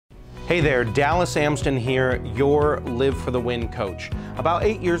Hey there, Dallas Amsden here, your Live for the Win coach. About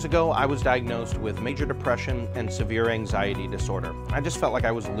 8 years ago, I was diagnosed with major depression and severe anxiety disorder. I just felt like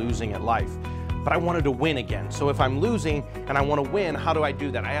I was losing at life, but I wanted to win again. So if I'm losing and I want to win, how do I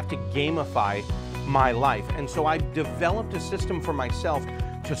do that? I have to gamify my life. And so I developed a system for myself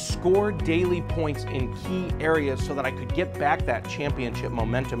to score daily points in key areas so that I could get back that championship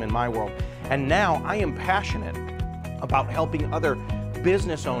momentum in my world. And now I am passionate about helping other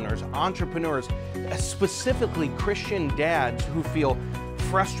business owners, entrepreneurs, specifically Christian dads who feel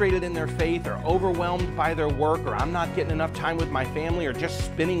frustrated in their faith or overwhelmed by their work, or I'm not getting enough time with my family, or just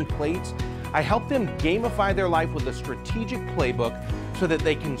spinning plates. I help them gamify their life with a strategic playbook so that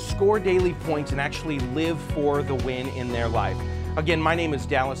they can score daily points and actually live for the win in their life. Again, my name is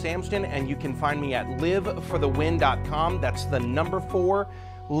Dallas Amsden, and you can find me at liveforthewin.com. That's the number 4,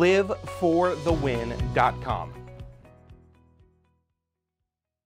 liveforthewin.com.